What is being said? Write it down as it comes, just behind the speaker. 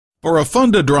For a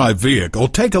fun-to-drive vehicle,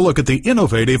 take a look at the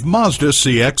innovative Mazda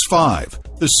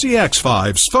CX-5. The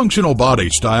CX-5's functional body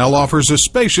style offers a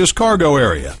spacious cargo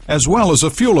area, as well as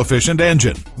a fuel-efficient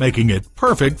engine, making it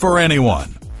perfect for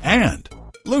anyone. And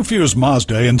Lufuse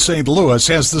Mazda in St. Louis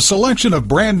has the selection of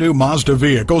brand new Mazda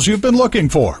vehicles you've been looking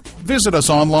for. Visit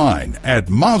us online at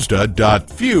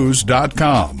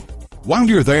mazda.fuse.com. While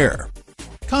you're there,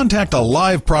 contact a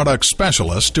live product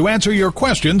specialist to answer your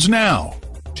questions now.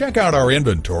 Check out our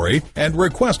inventory and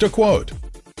request a quote.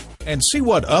 And see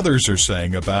what others are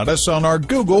saying about us on our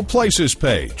Google Places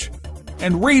page.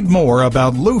 And read more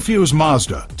about Lufuse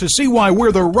Mazda to see why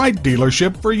we're the right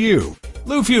dealership for you.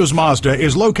 Lufuse Mazda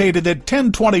is located at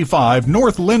 1025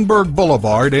 North Lindbergh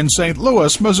Boulevard in St.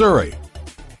 Louis, Missouri.